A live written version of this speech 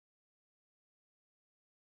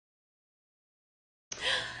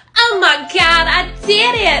Oh my God, I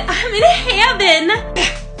did it! I'm in heaven!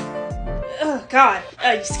 Oh God,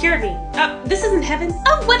 you scared me. This isn't heaven.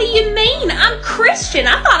 Oh, what do you mean? I'm Christian.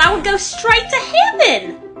 I thought I would go straight to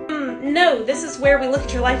heaven. No, this is where we look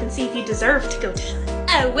at your life and see if you deserve to go to heaven.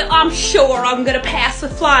 Oh, well, I'm sure I'm gonna pass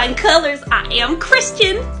with flying colors. I am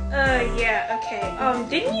Christian. Yeah, okay.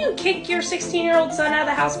 Didn't you kick your 16-year-old son out of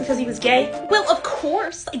the house because he was gay? Well, of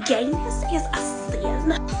course. Gayness is a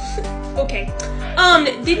sin. Okay.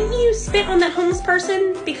 Didn't you spit on that homeless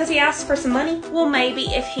person because he asked for some money? Well, maybe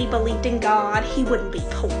if he believed in God, he wouldn't be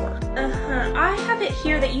poor. I have it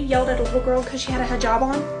here that you yelled at a little girl because she had a hijab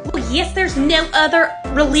on. Well, yes, there's no other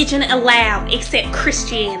religion allowed except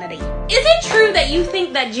Christianity. Is it true that you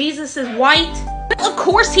think that Jesus is white? Well, of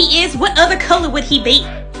course he is. What other color would he be?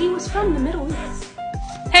 He was from the Middle East.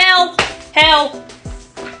 Help! Help!